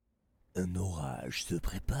Un orage se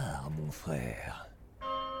prépare, mon frère.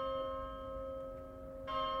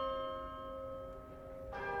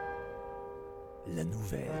 La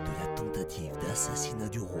nouvelle de la tentative d'assassinat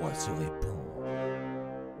du roi se répand.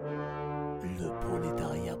 Le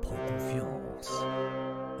prolétariat prend confiance.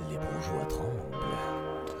 Les bourgeois tremblent.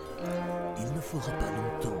 Il ne faudra pas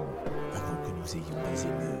longtemps avant que nous ayons des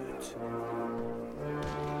émeutes.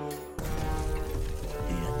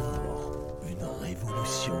 Et alors, une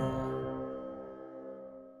révolution.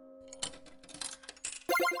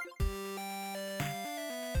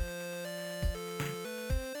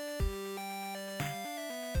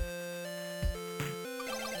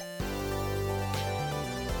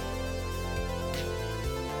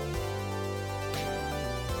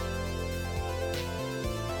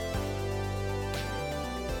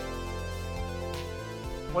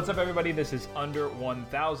 What's up, everybody? This is Under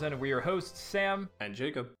 1000. We're your hosts, Sam and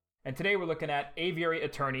Jacob. And today we're looking at Aviary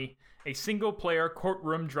Attorney, a single-player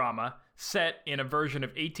courtroom drama set in a version of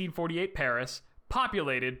 1848 Paris,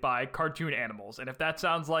 populated by cartoon animals. And if that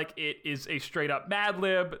sounds like it is a straight-up Mad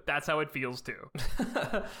Lib, that's how it feels too.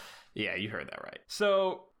 Yeah, you heard that right.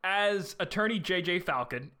 So, as Attorney J.J.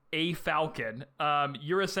 Falcon,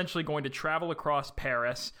 you're essentially going to travel across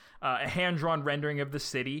Paris, a hand-drawn rendering of the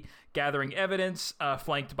city, gathering evidence,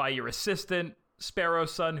 flanked by your assistant,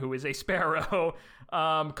 Sparrow's son, who is a sparrow,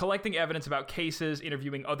 collecting evidence about cases,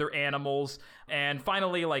 interviewing other animals, and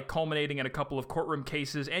finally, culminating in a couple of courtroom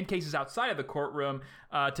cases and cases outside of the courtroom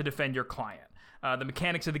to defend your client. The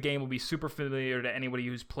mechanics of the game will be super familiar to anybody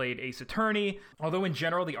who's played Ace Attorney, although in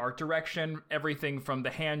general, the art direction, everything from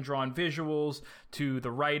the hand-drawn visuals to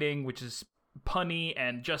the writing, which is punny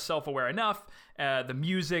and just self-aware enough, the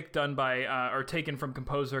music done by, or taken from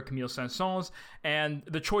composer Camille Saint-Saëns, and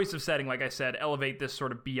the choice of setting, like I said, elevate this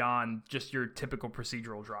sort of beyond just your typical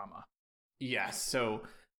procedural drama. Yes, so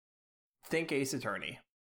think Ace Attorney.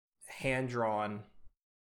 Hand-drawn,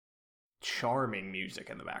 charming music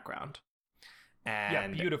in the background. And yeah,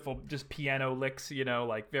 beautiful, just piano licks,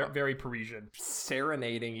 very, very Parisian.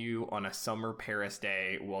 Serenading you on a summer Paris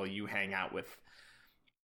day while you hang out with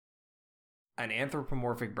an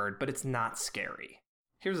anthropomorphic bird, but it's not scary.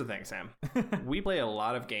 Here's the thing, Sam. We play a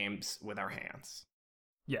lot of games with our hands.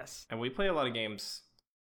 Yes. And we play a lot of games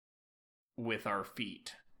with our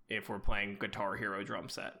feet if we're playing Guitar Hero drum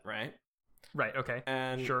set, right? Right, okay.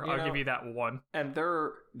 And sure, I'll give you that one. And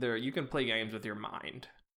there you can play games with your mind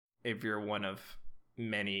if you're one of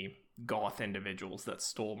many goth individuals that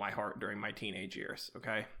stole my heart during my teenage years,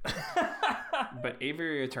 okay? But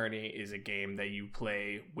Aviary Attorney is a game that you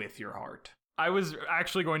play with your heart. I was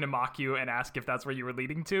actually going to mock you and ask if that's where you were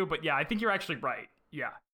leading to, but yeah, I think you're actually right.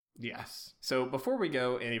 Yeah. Yes. So before we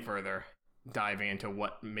go any further, diving into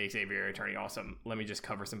what makes Aviary Attorney awesome, let me just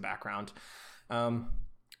cover some background.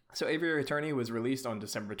 So Aviary Attorney was released on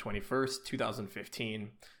December 21st,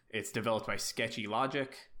 2015. It's developed by Sketchy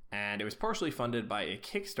Logic, and it was partially funded by a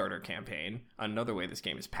Kickstarter campaign, another way this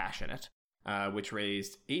game is passionate, which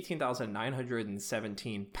raised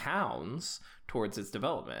 £18,917 towards its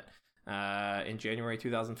development in January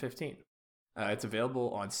 2015. It's available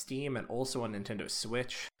on Steam and also on Nintendo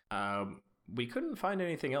Switch. We couldn't find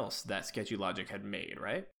anything else that Sketchy Logic had made,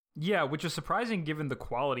 right? Yeah, which is surprising given the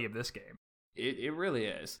quality of this game. It really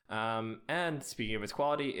is. And speaking of its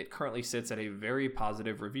quality, it currently sits at a very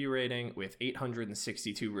positive review rating with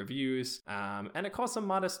 862 reviews, and it costs a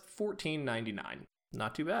modest $14.99.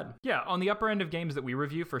 Not too bad. Yeah, on the upper end of games that we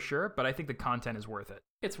review for sure, but I think the content is worth it.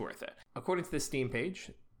 It's worth it. According to the Steam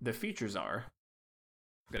page, the features are...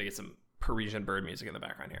 I'm gonna get some Parisian bird music in the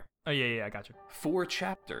background here. Oh, yeah, I got you. 4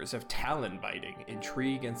 chapters of talon-biting,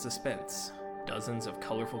 intrigue, and suspense. Dozens of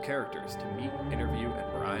colorful characters to meet, interview,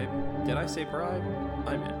 and bribe. Did I say bribe?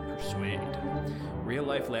 I meant persuade.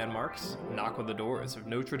 Real-life landmarks, knock on the doors of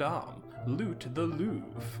Notre Dame, loot the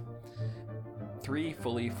Louvre. 3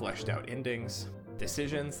 fully fleshed-out endings,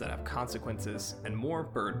 decisions that have consequences, and more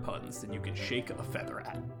bird puns than you can shake a feather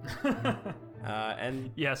at.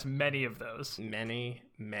 And yes, many of those. Many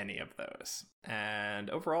of those.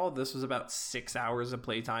 And overall, this was about 6 hours of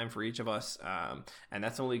playtime for each of us. And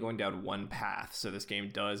that's only going down one path. So this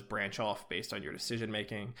game does branch off based on your decision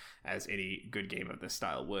making, as any good game of this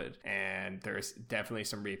style would. And there's definitely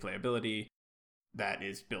some replayability that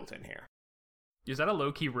is built in here. Is that a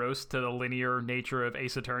low-key roast to the linear nature of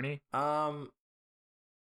Ace Attorney? I'm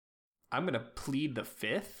going to plead the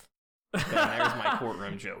fifth. Then there's my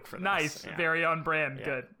courtroom joke for this. Nice. Yeah. Very on brand. Yeah.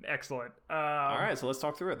 Good. Excellent. All right, so let's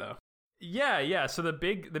talk through it, though. Yeah. So the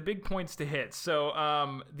big points to hit. So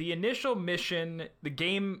the initial mission, the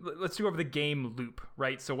game. Let's do over the game loop,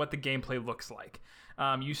 right? So what the gameplay looks like.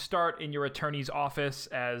 You start in your attorney's office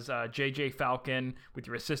as JJ Falcon with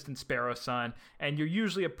your assistant Sparrow Sun, and you're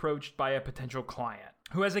usually approached by a potential client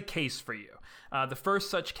who has a case for you. The first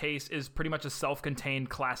such case is pretty much a self-contained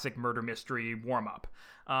classic murder mystery warm-up.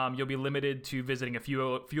 You'll be limited to visiting a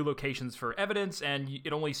few locations for evidence, and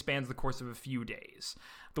it only spans the course of a few days.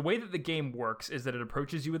 The way that the game works is that it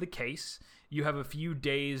approaches you with a case. You have a few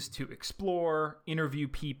days to explore, interview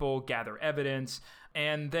people, gather evidence,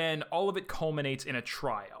 and then all of it culminates in a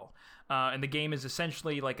trial. And the game is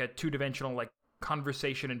essentially like a two-dimensional, like,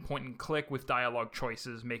 conversation and point and click with dialogue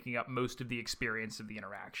choices making up most of the experience of the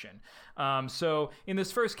interaction. So in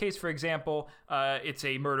this first case, for example, it's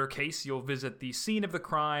a murder case. You'll visit the scene of the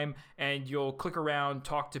crime and you'll click around,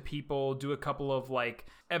 talk to people, do a couple of like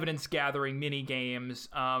evidence gathering mini games,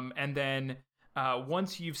 and then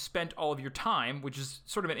once you've spent all of your time, which is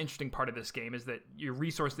sort of an interesting part of this game, is that your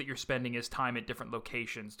resource that you're spending is time at different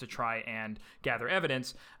locations to try and gather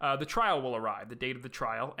evidence, the trial will arrive, the date of the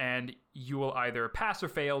trial, and you will either pass or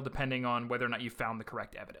fail depending on whether or not you found the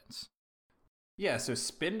correct evidence. Yeah, so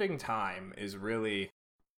spending time is really,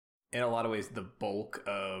 in a lot of ways, the bulk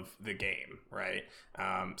of the game, right?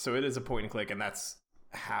 So it is a point and click, and that's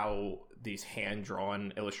how these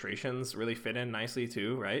hand-drawn illustrations really fit in nicely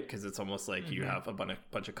too, right? Because it's almost like you have a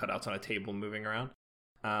bunch of cutouts on a table moving around.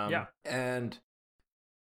 And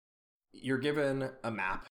you're given a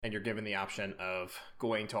map and you're given the option of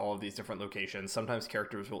going to all of these different locations. Sometimes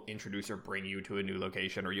characters will introduce or bring you to a new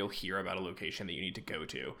location, or you'll hear about a location that you need to go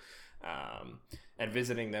to. And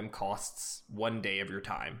visiting them costs 1 day of your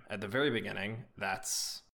time. At the very beginning,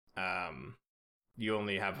 that's you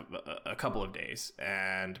only have a couple of days,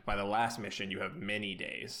 and by the last mission you have many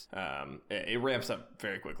days. It ramps up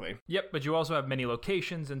very quickly. Yep, but you also have many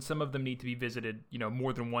locations, and some of them need to be visited,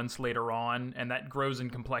 more than once later on, and that grows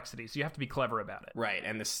in complexity, so you have to be clever about it. Right,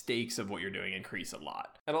 and the stakes of what you're doing increase a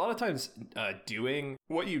lot. And a lot of times doing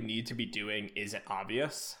what you need to be doing isn't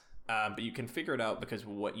obvious, but you can figure it out because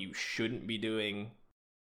what you shouldn't be doing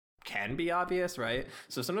can be obvious, right?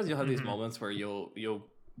 So sometimes you'll have these moments where you'll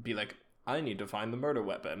be like, I need to find the murder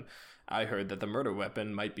weapon. I heard that the murder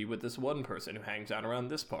weapon might be with this one person who hangs out around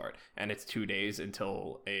this part. And it's 2 days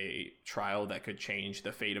until a trial that could change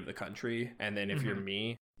the fate of the country. And then if you're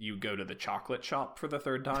me, you go to the chocolate shop for the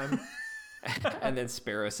third time. And then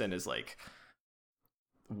Sparrowson is like,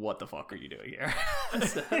 what the fuck are you doing here?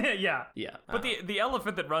 Yeah. But the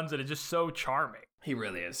elephant that runs it is just so charming. He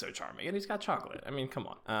really is so charming. And he's got chocolate. I mean, come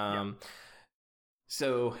on.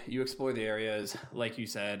 So you explore the areas, like you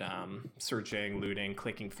said, searching, looting,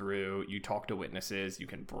 clicking through. You talk to witnesses. You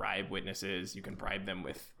can bribe witnesses. You can bribe them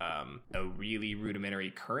with a really rudimentary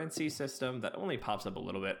currency system that only pops up a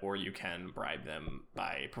little bit, or you can bribe them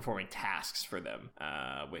by performing tasks for them,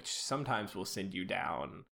 which sometimes will send you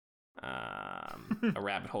down a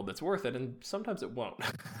rabbit hole that's worth it, and sometimes it won't.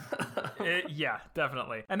 Yeah,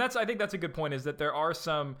 definitely. And I think that's a good point, is that there are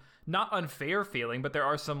some not unfair feeling, but there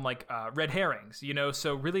are some like red herrings,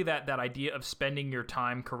 so really that idea of spending your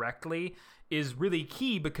time correctly is really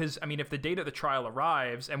key, because I mean, if the date of the trial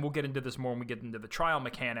arrives, and we'll get into this more when we get into the trial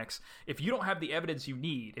mechanics, if you don't have the evidence you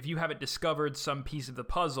need, if you haven't discovered some piece of the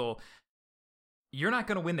puzzle, you're not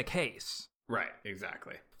going to win the case. Right,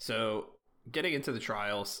 exactly. So getting into the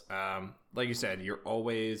trials, like you said, you're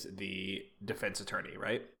always the defense attorney,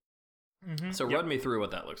 right? So run me through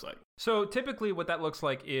what that looks like. So typically what that looks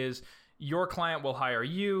like is your client will hire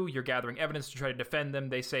you, you're gathering evidence to try to defend them.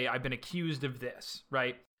 They say, I've been accused of this,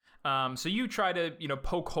 right? So you try to,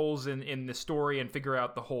 poke holes in the story and figure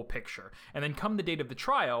out the whole picture. And then come the date of the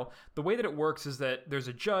trial, the way that it works is that there's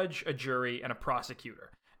a judge, a jury, and a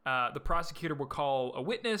prosecutor. The prosecutor will call a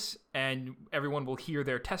witness, and everyone will hear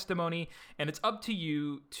their testimony, and it's up to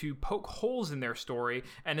you to poke holes in their story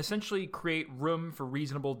and essentially create room for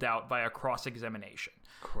reasonable doubt via cross-examination.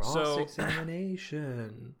 Cross-examination.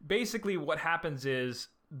 So, basically what happens is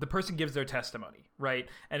the person gives their testimony, right?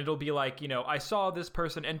 And it'll be like, I saw this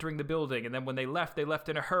person entering the building, and then when they left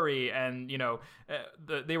in a hurry, and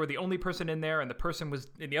they were the only person in there, and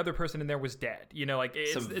the other person in there was dead.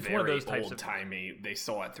 It's one of those types of old-timey. They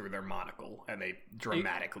saw it through their monocle, and they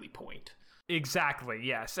dramatically point. Exactly,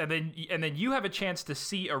 yes. And then you have a chance to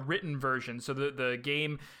see a written version. So the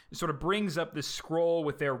game sort of brings up this scroll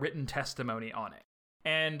with their written testimony on it.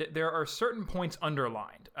 And there are certain points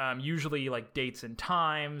underlined, usually like dates and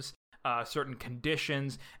times, certain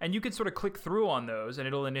conditions, and you can sort of click through on those, and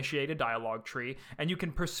it'll initiate a dialogue tree, and you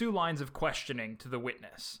can pursue lines of questioning to the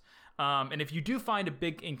witness. And if you do find a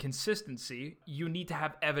big inconsistency, you need to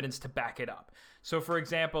have evidence to back it up. So, for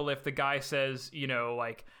example, if the guy says,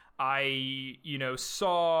 I,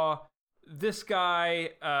 saw this guy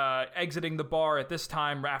exiting the bar at this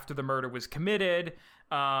time after the murder was committed.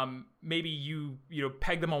 Maybe you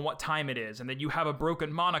peg them on what time it is, and then you have a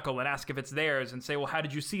broken monocle and ask if it's theirs and say, well, how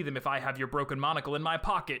did you see them if I have your broken monocle in my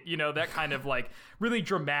pocket? That kind of like really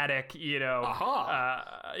dramatic,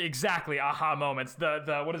 exactly, aha moments.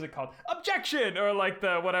 The what is it called? Objection! Or like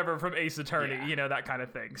the whatever from Ace Attorney, that kind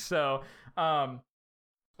of thing. So,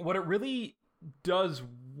 what it really does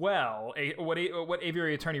well, what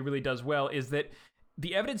Aviary Attorney really does well is that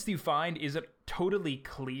the evidence that you find isn't totally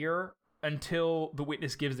clear until the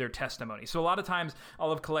witness gives their testimony. So a lot of times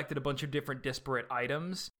I'll have collected a bunch of different disparate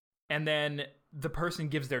items, and then the person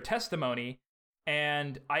gives their testimony,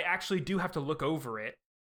 and I actually do have to look over it,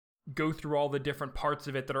 go through all the different parts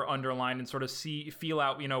of it that are underlined and sort of feel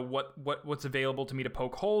out, what's available to me to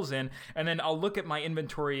poke holes in. And then I'll look at my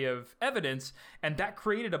inventory of evidence, and that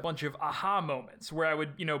created a bunch of aha moments where I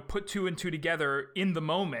would, put two and two together in the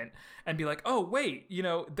moment and be like, oh, wait,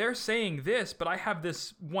 they're saying this, but I have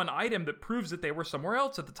this one item that proves that they were somewhere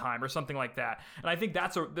else at the time or something like that. And I think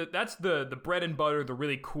that's the bread and butter, the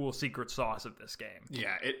really cool secret sauce of this game.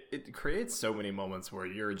 Yeah, it creates so many moments where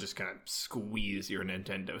you're just gonna squeeze your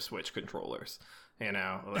Nintendo Switch controllers,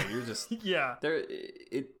 like you're just yeah. There,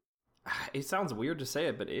 it sounds weird to say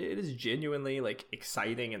it, but it is genuinely like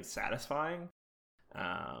exciting and satisfying.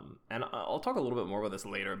 And I'll talk a little bit more about this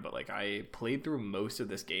later, but like I played through most of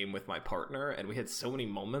this game with my partner, and we had so many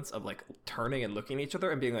moments of like turning and looking at each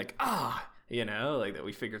other and being like, like that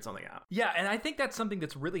we figured something out. Yeah, and I think that's something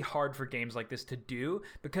that's really hard for games like this to do,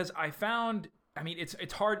 because I found,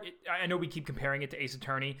 it's hard. I know we keep comparing it to Ace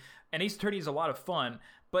Attorney, and Ace Attorney is a lot of fun,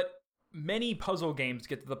 but many puzzle games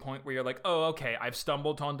get to the point where you're like, oh, okay, I've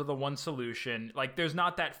stumbled onto the one solution. Like, there's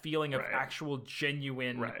not that feeling of actual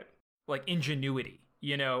genuine, like, ingenuity,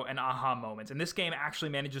 and aha moments. And this game actually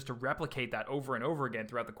manages to replicate that over and over again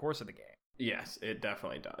throughout the course of the game. Yes, it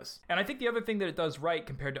definitely does. And I think the other thing that it does right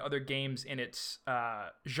compared to other games in its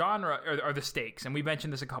genre are the stakes. And we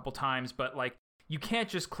mentioned this a couple times, but, like, you can't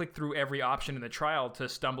just click through every option in the trial to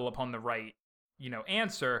stumble upon the right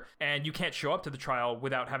answer, and you can't show up to the trial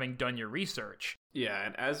without having done your research. Yeah,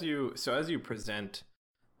 and as you present,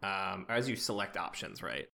 as you select options,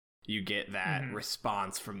 right, you get that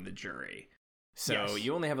response from the jury. So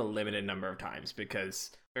you only have a limited number of times, because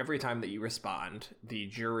every time that you respond, the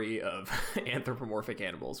jury of anthropomorphic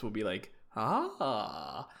animals will be like,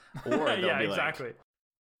 or they'll be exactly.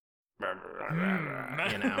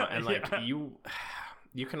 Like, and like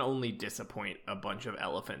you can only disappoint a bunch of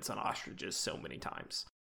elephants and ostriches so many times,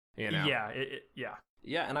 Yeah,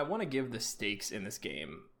 Yeah, and I want to give the stakes in this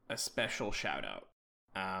game a special shout out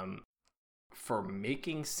for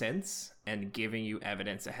making sense and giving you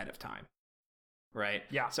evidence ahead of time, right?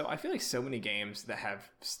 Yeah. So I feel like so many games that have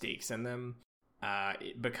stakes in them,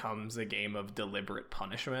 it becomes a game of deliberate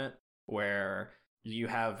punishment where you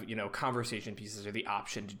have, conversation pieces or the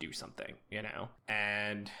option to do something,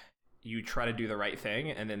 and you try to do the right thing,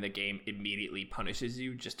 and then the game immediately punishes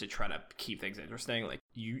you just to try to keep things interesting. Like,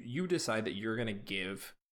 you decide that you're going to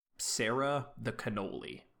give Sarah the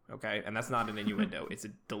cannoli, okay? And that's not an innuendo. It's a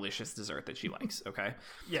delicious dessert that she likes, okay?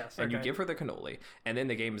 Yes, And you give her the cannoli, and then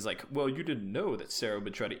the game is like, well, you didn't know that Sarah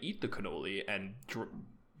would try to eat the cannoli and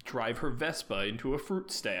drive her Vespa into a fruit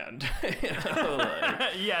stand.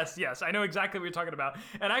 Yes, I know exactly what you're talking about.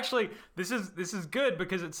 And actually, this is good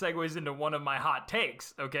because it segues into one of my hot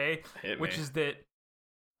takes, okay? Which is that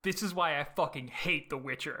this is why I fucking hate The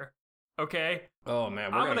Witcher, okay? Oh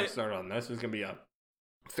man, we're gonna start on this. It's gonna be a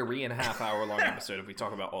 3.5 hour long episode if we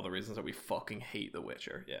talk about all the reasons that we fucking hate The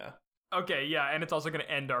Witcher. Yeah. Okay, yeah, and it's also going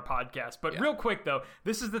to end our podcast. But real quick, though,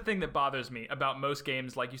 this is the thing that bothers me about most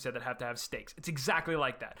games, like you said, that have to have stakes. It's exactly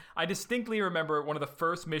like that. I distinctly remember one of the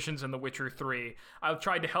first missions in The Witcher 3. I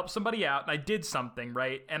tried to help somebody out, and I did something,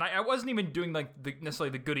 right? And I wasn't even doing like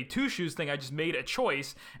necessarily the goody two-shoes thing. I just made a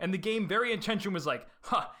choice, and the game very intention was like,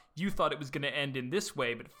 you thought it was going to end in this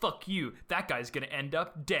way, but fuck you. That guy's going to end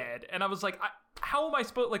up dead. And I was like, how am I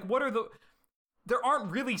supposed... Like, what are the... There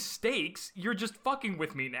aren't really stakes. You're just fucking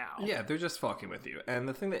with me now. Yeah, they're just fucking with you. And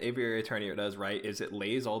the thing that Aviary Attorney does, right, is it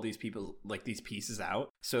lays all these people, like, these pieces out.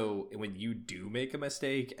 So when you do make a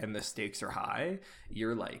mistake and the stakes are high,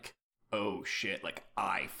 you're like, oh shit, like,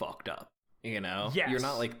 I fucked up. Yes. You're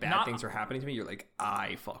not like, bad things are happening to me. You're like,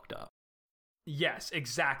 I fucked up. Yes,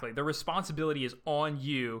 exactly. The responsibility is on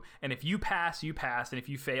you, and if you pass, you pass, and if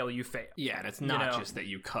you fail, you fail. Yeah, and it's not just that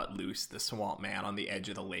you cut loose the swamp man on the edge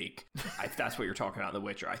of the lake. That's what you're talking about in The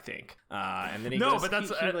Witcher, I think. And then he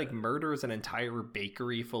like murders an entire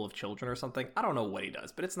bakery full of children or something. I don't know what he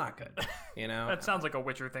does, but it's not good. You know, that sounds like a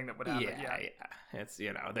Witcher thing that would happen. Yeah. It's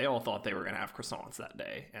they all thought they were gonna have croissants that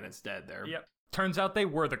day, and instead they're. Yep. Turns out they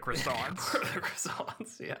were the croissants. They were the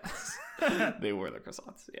croissants, yes. They were the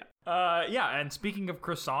croissants, yeah. And speaking of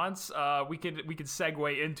croissants, we could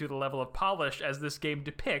segue into the level of polish as this game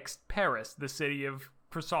depicts Paris, the city of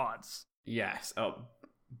croissants. Yes. Oh,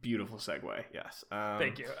 beautiful segue. Yes.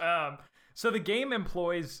 Thank you. So the game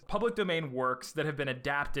employs public domain works that have been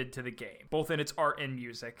adapted to the game, both in its art and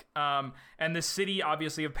music. And the city,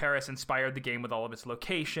 obviously, of Paris inspired the game with all of its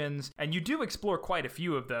locations, and you do explore quite a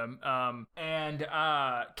few of them. And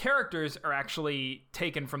characters are actually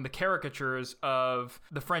taken from the caricatures of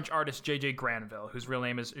the French artist J.J. Granville, whose real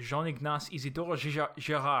name is Jean-Ignace Isidore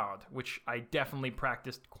Gérard, which I definitely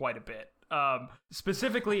practiced quite a bit.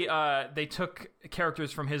 Specifically, they took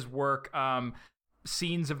characters from his work,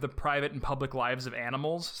 scenes of the private and public lives of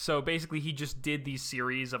animals. So basically he just did these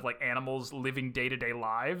series of like animals living day-to-day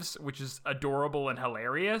lives, which is adorable and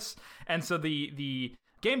hilarious. And so the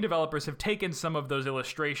game developers have taken some of those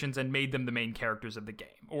illustrations and made them the main characters of the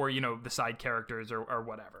game, or the side characters or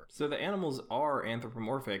whatever. So the animals are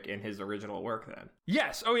anthropomorphic in his original work then?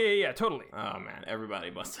 Yes. Oh yeah, totally. Oh man,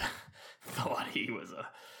 everybody must have thought he was a...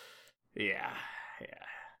 Yeah.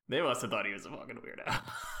 They must have thought he was a fucking weirdo.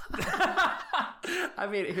 I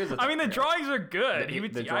mean, the drawings are good.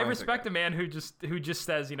 I respect a man who just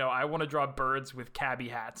says, I want to draw birds with cabbie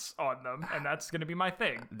hats on them, and that's going to be my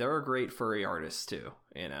thing. There are great furry artists too.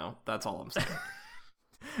 That's all I'm saying.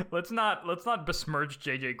 Let's not besmirch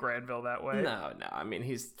J.J. Granville that way. No. I mean,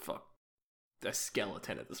 he's a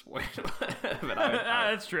skeleton at this point. But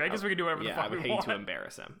that's true. I guess we can do whatever the fuck we want. I would hate to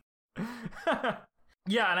embarrass him.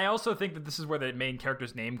 Yeah, and I also think that this is where the main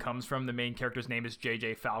character's name comes from. The main character's name is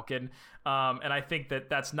J.J. Falcon. And I think that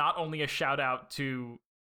that's not only a shout out to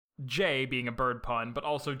J being a bird pun, but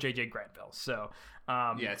also J.J. Granville. So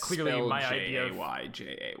it's clearly my idea of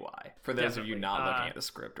J-A-Y. For those of you not looking at the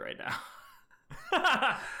script right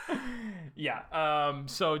now. Yeah.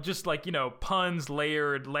 So just like, puns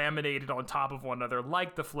layered, laminated on top of one another,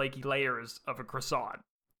 like the flaky layers of a croissant.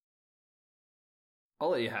 I'll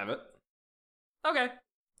let you have it. Okay.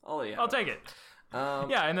 I'll take it.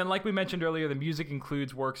 Yeah, and then like we mentioned earlier, the music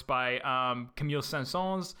includes works by Camille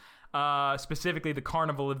Saint-Saëns, specifically the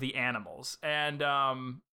Carnival of the Animals. And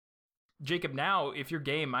Jacob, now, if you're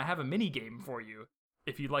game, I have a mini game for you,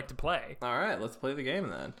 if you'd like to play. All right, let's play the game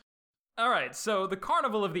then. All right, so the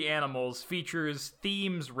Carnival of the Animals features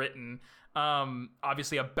themes written,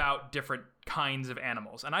 obviously, about different kinds of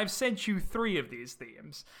animals. And I've sent you 3 of these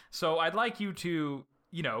themes. So I'd like you to,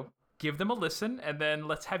 give them a listen, and then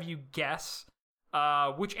let's have you guess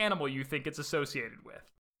which animal you think it's associated with.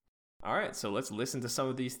 All right, so let's listen to some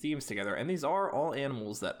of these themes together. And these are all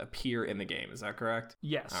animals that appear in the game, is that correct?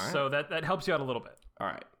 Yes, right. So that helps you out a little bit. All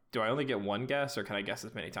right. Do I only get one guess, or can I guess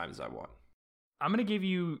as many times as I want? I'm going to give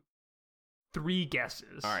you 3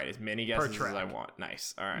 guesses. All right, as many guesses as I want.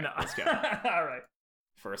 Nice. All right, let's go. All right.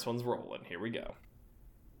 First one's rolling. Here we go.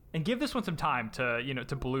 And give this one some time to,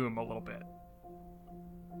 to bloom a little bit.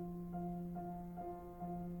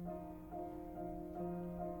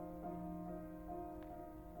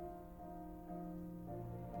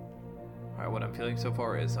 All right, what I'm feeling so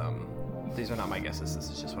far is these are not my guesses. This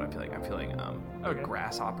is just what I'm feeling. I'm feeling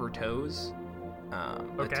grasshopper toes.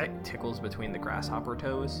 Tickles between the grasshopper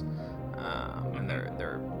toes, and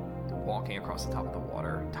they're walking across the top of the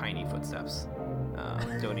water. Tiny footsteps.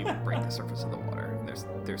 Don't even break the surface of the water.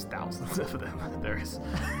 There's thousands of them. There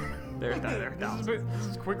are thousands. This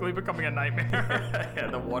is quickly becoming a nightmare. Yeah,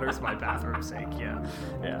 the water's my bathroom sink. Yeah.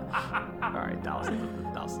 All right,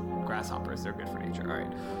 thousands grasshoppers. They're good for nature. All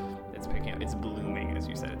right, it's picking up. It's blooming, as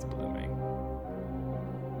you said. It's blooming.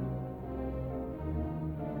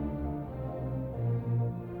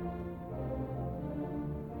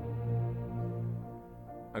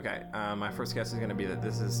 Okay, my first guess is going to be that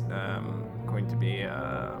this is going to be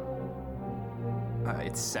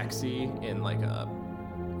it's sexy in like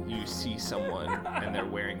you see someone and they're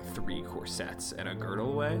wearing 3 corsets and a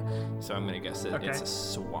girdle way, so I'm going to guess that it's a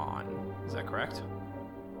swan. Is that correct?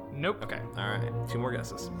 Nope. Okay, all right, 2 more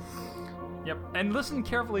guesses. Yep, and listen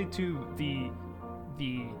carefully to the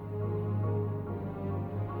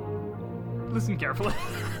listen carefully.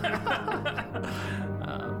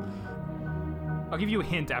 I'll give you a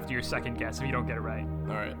hint after your second guess if you don't get it right.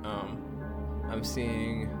 All right. I'm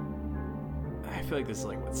seeing. I feel like this is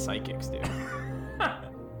like what psychics do.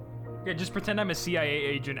 Yeah, just pretend I'm a CIA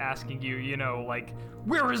agent asking you, you know, like,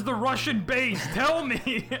 where is the Russian base? Tell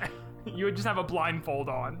me! You would just have a blindfold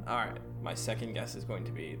on. All right, my second guess is going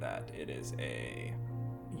to be that it is a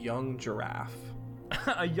young giraffe.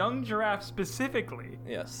 A young giraffe specifically?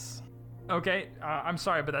 Yes. Okay, I'm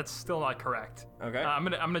sorry, but that's still not correct. Okay. I'm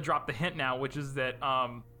gonna drop the hint now, which is that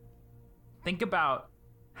think about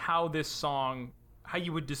how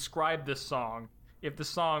you would describe this song if the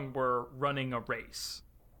song were running a race.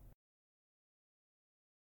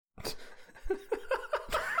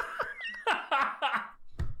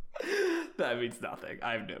 That means nothing.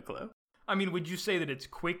 I have no clue. I mean, would you say that it's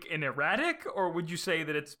quick and erratic, or would you say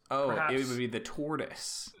that it's perhaps... it would be the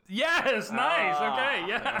tortoise. Yes, nice. Okay,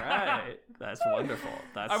 yeah. All right, that's wonderful.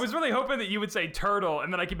 I was really hoping that you would say turtle,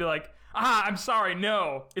 and then I could be like, I'm sorry,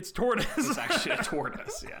 no, it's tortoise. It's actually a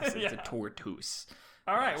tortoise. Yes, it's Yeah. a tortoise.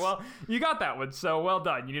 All right, well, you got that one, so well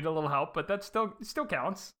done. You need a little help, but that still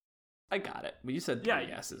counts. I got it. But you said three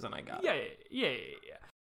yeses, and I got it. Yeah.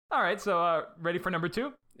 All right, so ready for number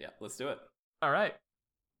 2? Yeah, let's do it. All right.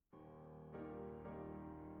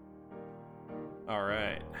 All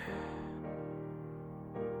right.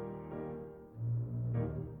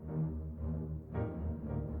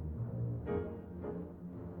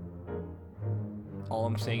 All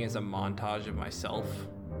I'm seeing is a montage of myself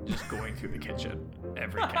just going through the kitchen,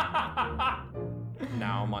 every cabinet.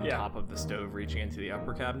 Now I'm on top of the stove reaching into the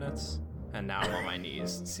upper cabinets, and now I'm on my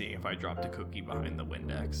knees seeing if I dropped a cookie behind the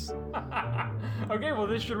Windex. Okay, well,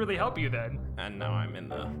 this should really help you then. And now I'm in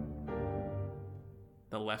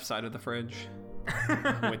the left side of the fridge,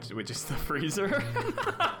 which is the freezer.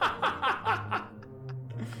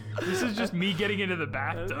 This is just me getting into the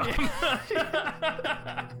bathtub.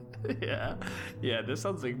 Yeah, this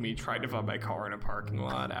sounds like me trying to find my car in a parking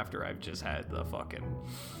lot after I've just had the fucking,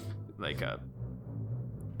 like, a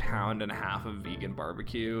pound and a half of vegan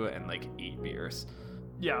barbecue and, like, 8 beers.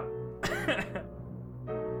 Yeah.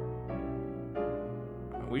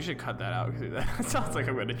 We should cut that out, because that sounds like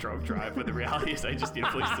I'm going to drunk drive, but the reality is I just need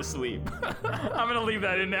a place to sleep. I'm going to leave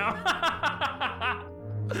that in now.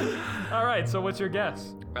 All right, so what's your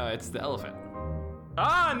guess? It's the elephant.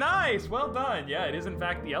 Ah, nice! Well done. Yeah, it is in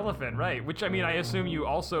fact the elephant, right? Which, I mean, I assume you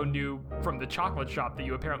also knew from the chocolate shop that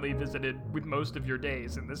you apparently visited with most of your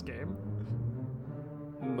days in this game.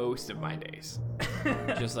 Most of my days.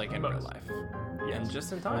 Just like in real life. Yes. And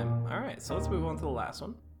just in time. All right, so let's move on to the last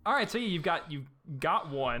one. All right, so you've got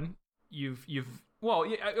one. You've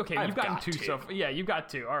gotten got 2 so far. Yeah, you've got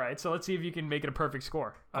 2. All right, so let's see if you can make it a perfect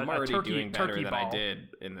score. I'm already doing better than ball. I did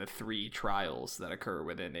in the 3 trials that occur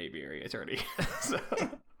within Aviary Attorney. So.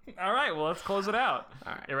 All right, well, let's close it out.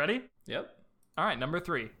 All right. You ready? Yep. All right, number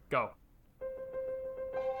 3, go.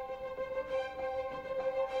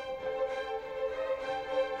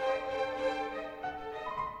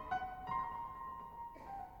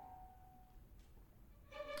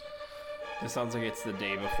 This sounds like it's the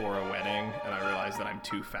day before a wedding, and I realize that I'm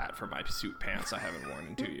too fat for my suit pants I haven't worn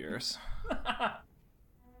in 2 years.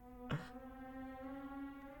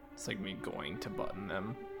 It's like me going to button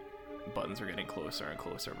them. Buttons are getting closer and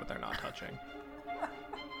closer, but they're not touching.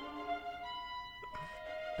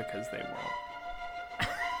 Because they won't.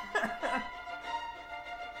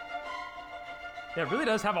 Yeah, it really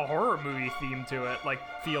does have a horror movie theme to it, like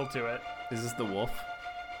feel to it. Is this the wolf?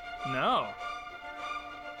 No.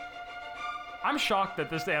 I'm shocked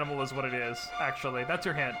that this animal is what it is, actually. That's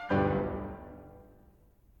your hint.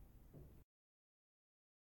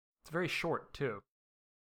 It's very short, too.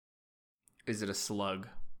 Is it a slug?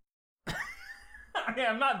 Okay,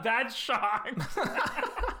 I'm not that shocked.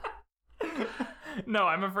 No,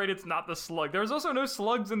 I'm afraid it's not the slug. There's also no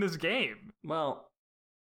slugs in this game. Well,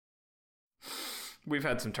 we've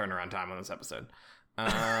had some turnaround time on this episode.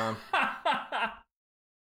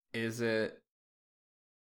 Is it...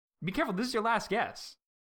 Be careful, this is your last guess.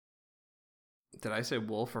 Did I say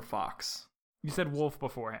wolf or fox? You said wolf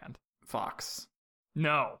beforehand. Fox.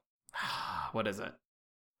 No. What is it?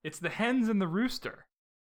 It's the hens and the rooster.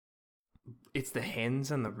 It's the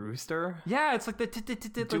hens and the rooster? Yeah, it's like the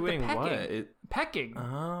doing pecking. what? Pecking.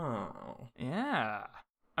 Oh. Yeah.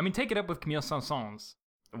 I mean, take it up with Camille Saint-Saëns.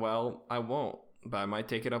 Well, I won't, but I might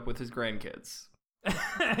take it up with his grandkids.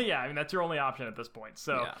 Yeah, I mean, that's your only option at this point.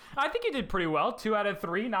 So Yeah. I think you did pretty well. 2 out of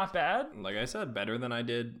 3, not bad. Like I said, better than I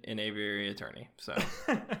did in Aviary Attorney. So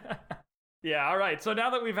Yeah, all right. So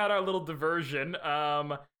now that we've had our little diversion,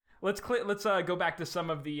 let's go back to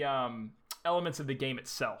some of the elements of the game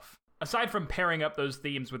itself. Aside from pairing up those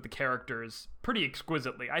themes with the characters pretty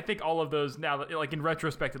exquisitely, I think all of those now, like in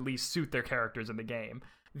retrospect at least, suit their characters in the game.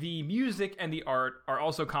 the music and the art are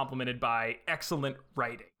also complemented by excellent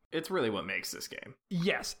writing. It's really what makes this game.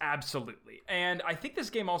 Yes, absolutely. And I think this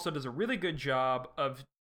game also does a really good job of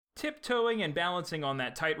tiptoeing and balancing on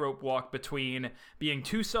that tightrope walk between being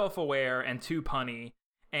too self-aware and too punny,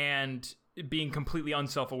 and being completely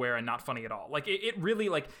unself-aware and not funny at all. Like, it really,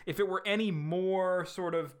 like, if it were any more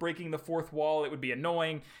sort of breaking the fourth wall, it would be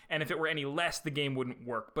annoying, and if it were any less, the game wouldn't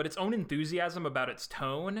work. But its own enthusiasm about its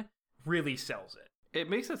tone really sells it. It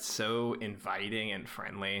makes it so inviting and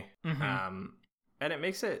friendly. Mm-hmm. And it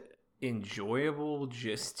makes it enjoyable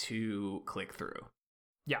just to click through.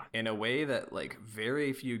 Yeah. In a way that, like,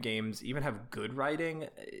 very few games even have good writing.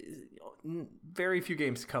 Very few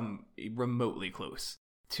games come remotely close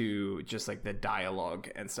to just, like, the dialogue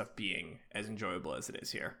and stuff being as enjoyable as it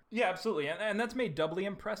is here. Yeah, absolutely. And that's made doubly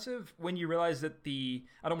impressive when you realize that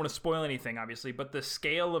I don't want to spoil anything, obviously, but the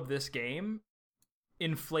scale of this game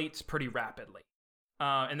inflates pretty rapidly.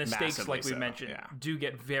 And the stakes, like we mentioned, do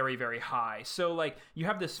get very, very high. So, like, you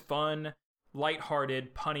have this fun,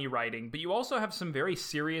 lighthearted, punny writing, but you also have some very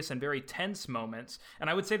serious and very tense moments. And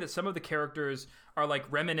I would say that some of the characters are,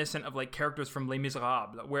 like, reminiscent of, like, characters from Les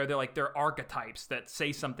Miserables, where they're archetypes that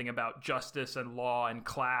say something about justice and law and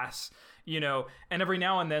class, you know. And every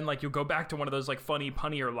now and then, like, you'll go back to one of those, like, funny,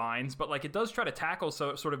 punnier lines, but, like, it does try to tackle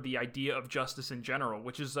sort of the idea of justice in general,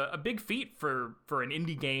 which is a big feat for an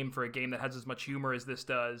indie game, for a game that has as much humor as this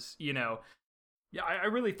does, you know. Yeah, I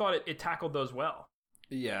really thought it tackled those well.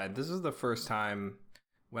 Yeah, this is the first time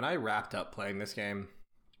when I wrapped up playing this game.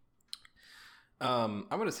 I'm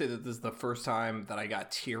going to say that this is the first time that I got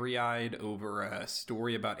teary-eyed over a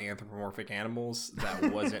story about anthropomorphic animals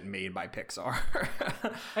that wasn't made by Pixar.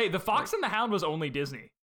 Hey, The Fox and the Hound was only Disney.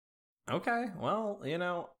 Okay, well, you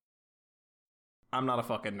know, I'm not a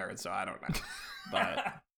fucking nerd, so I don't know.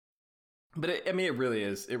 But it really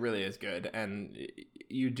is good, and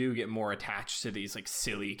you do get more attached to these, like,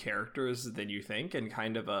 silly characters than you think, and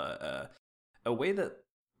kind of a way that,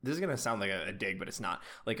 this is going to sound like a dig, but it's not,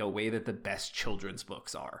 like, a way that the best children's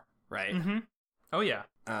books are, right? Mm-hmm. Oh, yeah.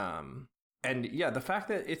 And yeah, the fact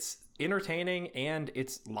that it's entertaining and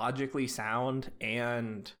it's logically sound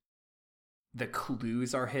and the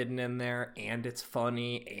clues are hidden in there and it's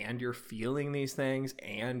funny and you're feeling these things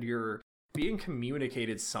and you're being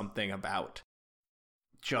communicated something about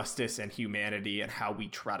justice and humanity and how we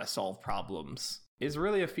try to solve problems is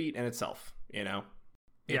really a feat in itself, you know?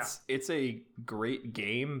 It's a great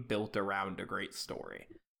game built around a great story.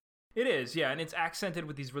 It is, yeah, and it's accented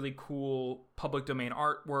with these really cool public domain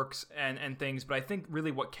artworks and things, but I think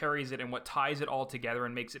really what carries it and what ties it all together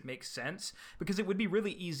and makes it make sense, because it would be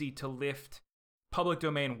really easy to lift public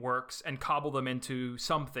domain works and cobble them into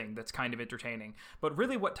something that's kind of entertaining. But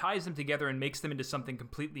really what ties them together and makes them into something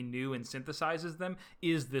completely new and synthesizes them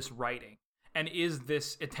is this writing, and is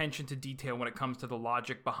this attention to detail when it comes to the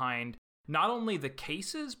logic behind not only the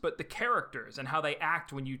cases, but the characters and how they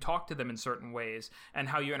act when you talk to them in certain ways and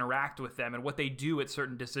how you interact with them and what they do at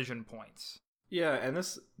certain decision points. Yeah, and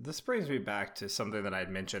this brings me back to something that I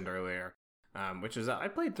had mentioned earlier, which is that I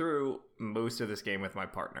played through most of this game with my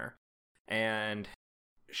partner, and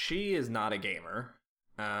she is not a gamer,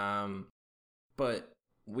 but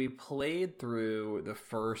we played through the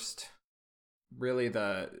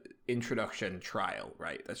introduction trial,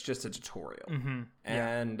 right? That's just a tutorial. Mm-hmm.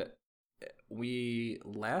 And we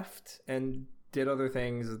left and did other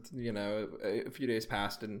things, you know, a few days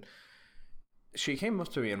passed, and she came up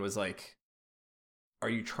to me and was like, "Are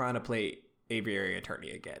you trying to play Aviary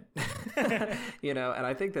Attorney again?" You know, and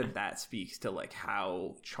I think that speaks to, like,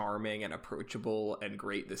 how charming and approachable and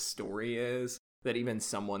great this story is, that even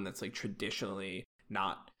someone that's, like, traditionally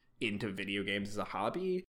not into video games as a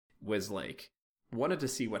hobby was, like, wanted to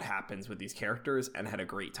see what happens with these characters and had a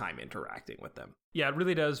great time interacting with them. Yeah, it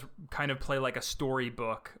really does kind of play like a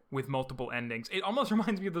storybook with multiple endings. It almost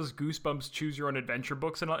reminds me of those Goosebumps Choose Your Own Adventure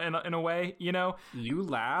books in a way, you know? You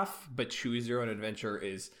laugh, but Choose Your Own Adventure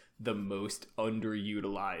is the most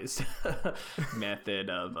underutilized method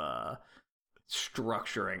of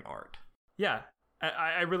structuring art. Yeah,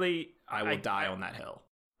 I will die on that hill.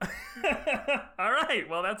 All right,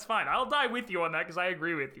 well, that's fine. I'll die with you on that because I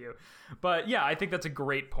agree with you. But yeah, I think that's a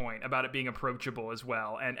great point about it being approachable as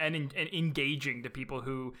well and engaging to people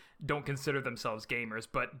who don't consider themselves gamers,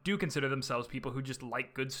 but do consider themselves people who just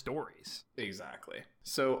like good stories. Exactly.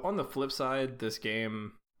 So on the flip side, this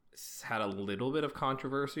game had a little bit of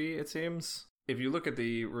controversy, it seems. If you look at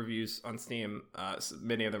the reviews on Steam,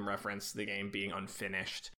 many of them reference the game being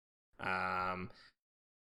unfinished.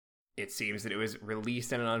 It seems that it was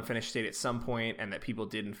released in an unfinished state at some point, and that people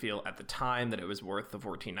didn't feel at the time that it was worth the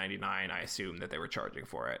 $14.99. I assume that they were charging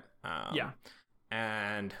for it. Yeah.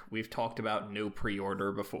 And we've talked about no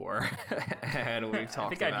pre-order before. And we've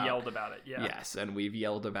talked about... I've yelled about it, yeah. Yes, and we've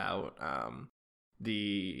yelled about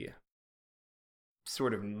the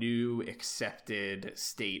sort of new accepted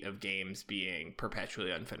state of games being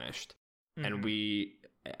perpetually unfinished. And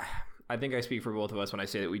I think I speak for both of us when I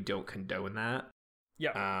say that we don't condone that.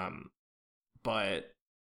 Yeah. But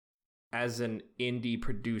as an indie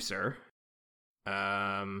producer,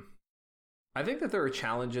 I think that there are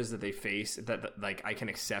challenges that they face that like I can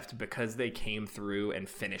accept because they came through and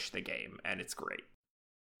finished the game, and it's great,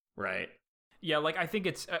 right? Yeah, like I think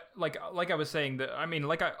it's like I was saying that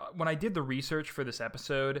when I did the research for this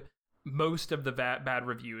episode, most of the bad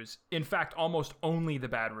reviews, in fact, almost only the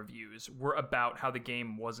bad reviews, were about how the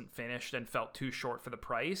game wasn't finished and felt too short for the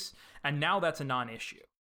price, and now that's a non-issue.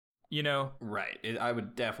 You know? Right. I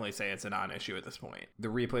would definitely say it's a non-issue at this point. The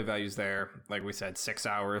replay value's there. Like we said, 6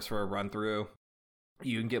 hours for a run-through.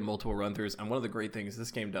 You can get multiple run-throughs. And one of the great things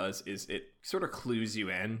this game does is it sort of clues you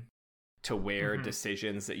in to where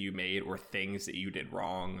decisions that you made or things that you did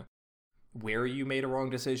wrong, where you made a wrong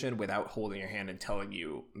decision without holding your hand and telling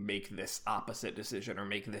you, make this opposite decision or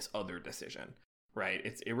make this other decision, right?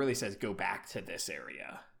 It really says, go back to this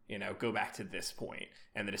area. You know, go back to this point,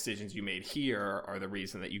 and the decisions you made here are the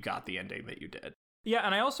reason that you got the ending that you did. Yeah,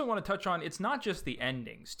 and I also want to touch on, it's not just the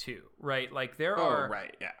endings too, right? Like there are... Oh,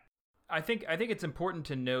 right, yeah. I think it's important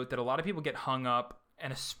to note that a lot of people get hung up,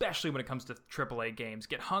 and especially when it comes to AAA games,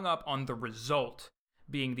 get hung up on the result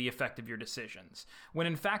being the effect of your decisions. When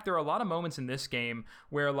in fact, there are a lot of moments in this game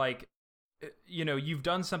where, like, you know, you've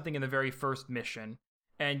done something in the very first mission,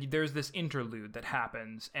 and there's this interlude that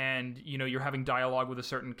happens, and, you know, you're having dialogue with a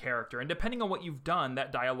certain character. And depending on what you've done,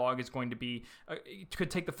 that dialogue is going to be, it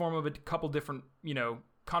could take the form of a couple different, you know,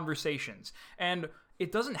 conversations. And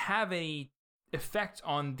it doesn't have any effect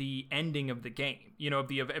on the ending of the game, you know, of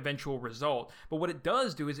the eventual result. But what it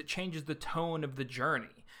does do is it changes the tone of the journey.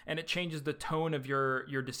 And it changes the tone of your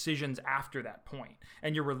decisions after that point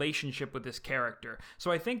and your relationship with this character. So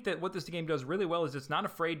I think that what this game does really well is it's not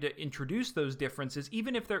afraid to introduce those differences,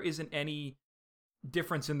 even if there isn't any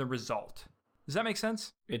difference in the result. Does that make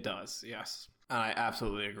sense? It does, yes. I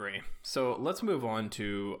absolutely agree. So let's move on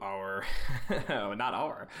to our...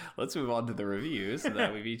 Let's move on to the reviews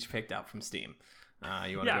that we've each picked out from Steam.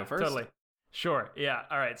 You want to go first? Totally. Sure, yeah.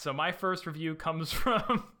 All right, so my first review comes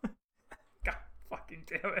from... Fucking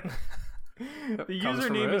damn it. The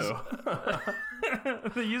username is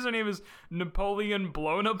the username is Napoleon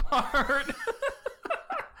Blown Apart.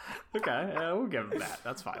 Okay, we'll give him that.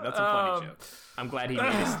 That's fine. That's a funny joke. I'm glad he made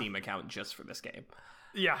a Steam account just for this game.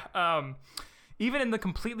 Yeah. Even in the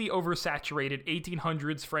completely oversaturated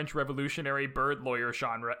 1800s French revolutionary bird lawyer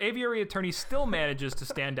genre, Aviary Attorney still manages to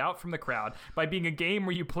stand out from the crowd by being a game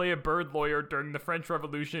where you play a bird lawyer during the French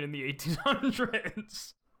Revolution in the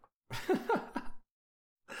 1800s.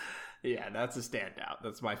 Yeah, that's a standout.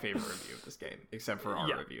 That's my favorite review of this game, except for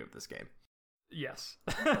our review of this game. Yes.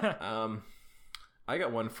 I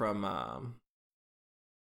got one from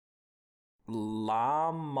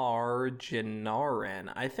La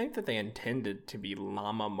Marginarin. I think that they intended to be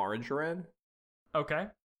Llama Margarine. Okay.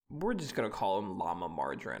 We're just going to call him Llama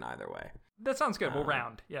Margarine either way. That sounds good. We'll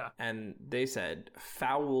round. Yeah. And they said,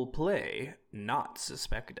 foul play, not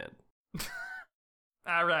suspected.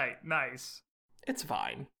 All right. Nice. It's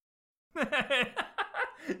fine.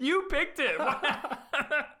 You picked it.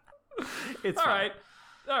 It's all fine.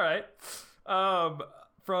 right.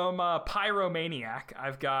 From Pyromaniac,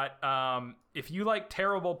 I've got if you like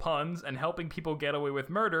terrible puns and helping people get away with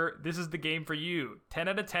murder, this is the game for you. 10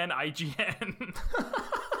 out of 10 IGN.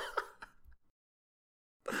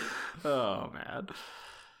 Oh man.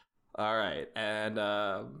 All right, and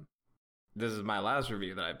this is my last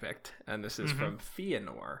review that I picked, and this is from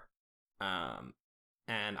Feanor.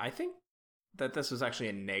 And I think that this was actually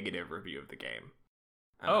a negative review of the game.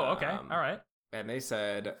 Oh, okay. All right. And they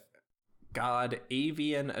said, God,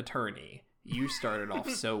 Avian Attorney, you started off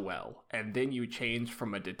so well, and then you changed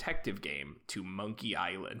from a detective game to Monkey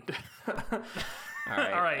Island. All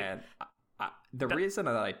right. All right. And the reason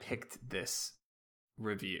that I picked this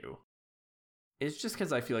review is just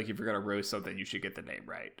because I feel like if you're going to roast something, you should get the name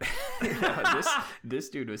right. This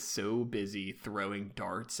dude was so busy throwing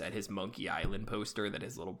darts at his Monkey Island poster that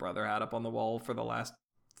his little brother had up on the wall for the last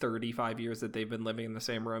 35 years that they've been living in the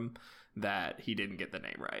same room that he didn't get the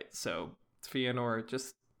name right. So, Feanor,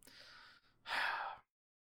 just...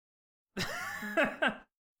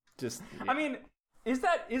 just... Yeah. I mean... Is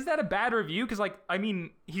that a bad review? Because, like, I mean,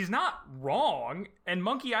 he's not wrong, and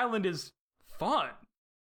Monkey Island is fun.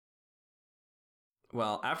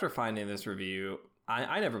 Well, after finding this review,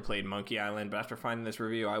 I never played Monkey Island, but after finding this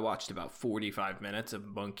review, I watched about 45 minutes of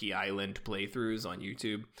Monkey Island playthroughs on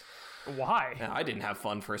YouTube. Why? I didn't have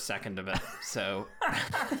fun for a second of it, so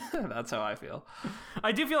that's how I feel.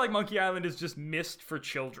 I do feel like Monkey Island is just Myst for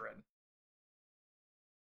children.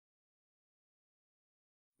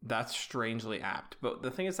 That's strangely apt. But the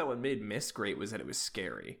thing is that what made Myst great was that it was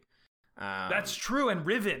scary. That's true, and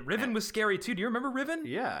Riven. Riven was scary too. Do you remember Riven?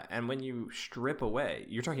 Yeah, and when you strip away,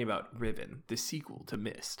 you're talking about Riven, the sequel to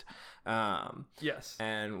Myst. Yes.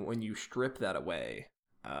 And when you strip that away,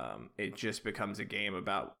 it just becomes a game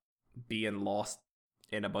about being lost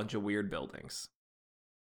in a bunch of weird buildings.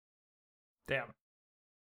 Damn.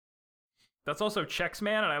 That's also Chex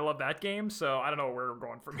Man, and I love that game, so I don't know where we're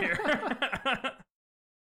going from here.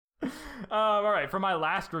 All right, for my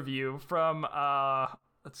last review from...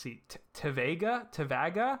 let's see,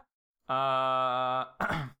 Tavaga?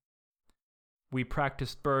 We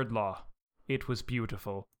practiced bird law. It was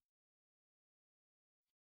beautiful.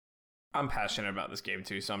 I'm passionate about this game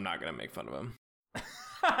too, so I'm not going to make fun of him.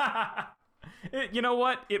 You know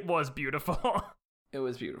what? It was beautiful. It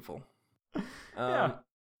was beautiful. Yeah.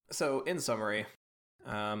 So, in summary,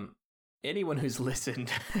 anyone who's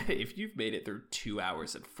listened, if you've made it through 2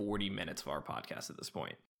 hours and 40 minutes of our podcast at this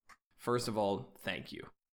point, first of all, thank you.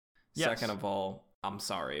 Yes. Second of all, I'm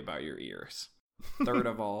sorry about your ears. Third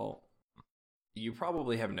of all, you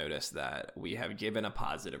probably have noticed that we have given a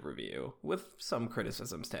positive review with some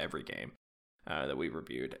criticisms to every game that we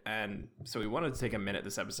reviewed. And so we wanted to take a minute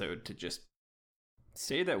this episode to just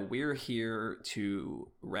say that we're here to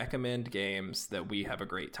recommend games that we have a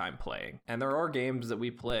great time playing. And there are games that we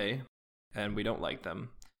play and we don't like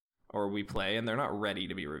them, or we play and they're not ready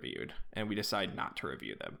to be reviewed, and we decide not to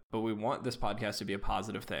review them. But we want this podcast to be a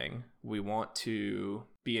positive thing. We want to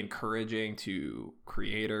be encouraging to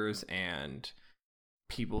creators and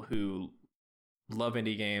people who love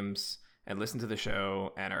indie games and listen to the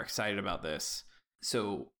show and are excited about this.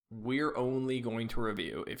 So we're only going to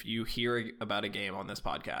review, if you hear about a game on this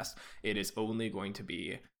podcast, it is only going to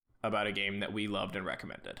be about a game that we loved and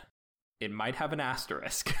recommended. It might have an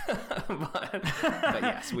asterisk, but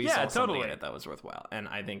yes, we saw something in it that was worthwhile. And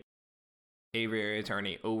I think Aviary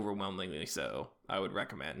Attorney, overwhelmingly so, I would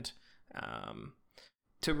recommend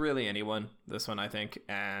to really anyone, this one, I think.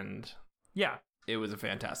 And yeah, it was a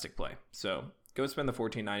fantastic play. So go spend the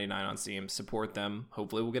 $14.99 on Steam, support them.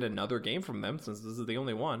 Hopefully we'll get another game from them, since this is the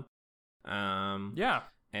only one. Yeah.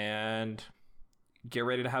 And get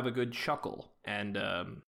ready to have a good chuckle and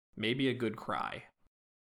maybe a good cry.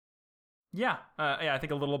 Yeah, I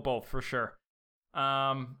think a little of both for sure.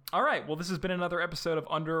 All right, well, this has been another episode of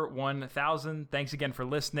Under 1000. Thanks again for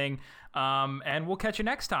listening, and we'll catch you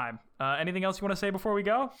next time. Anything else you want to say before we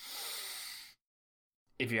go?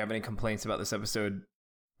 If you have any complaints about this episode,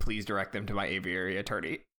 please direct them to my Aviary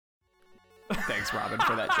Attorney. Thanks, Robin,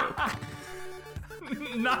 for that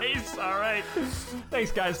joke. Nice. All right.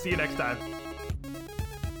 Thanks, guys. See you next time.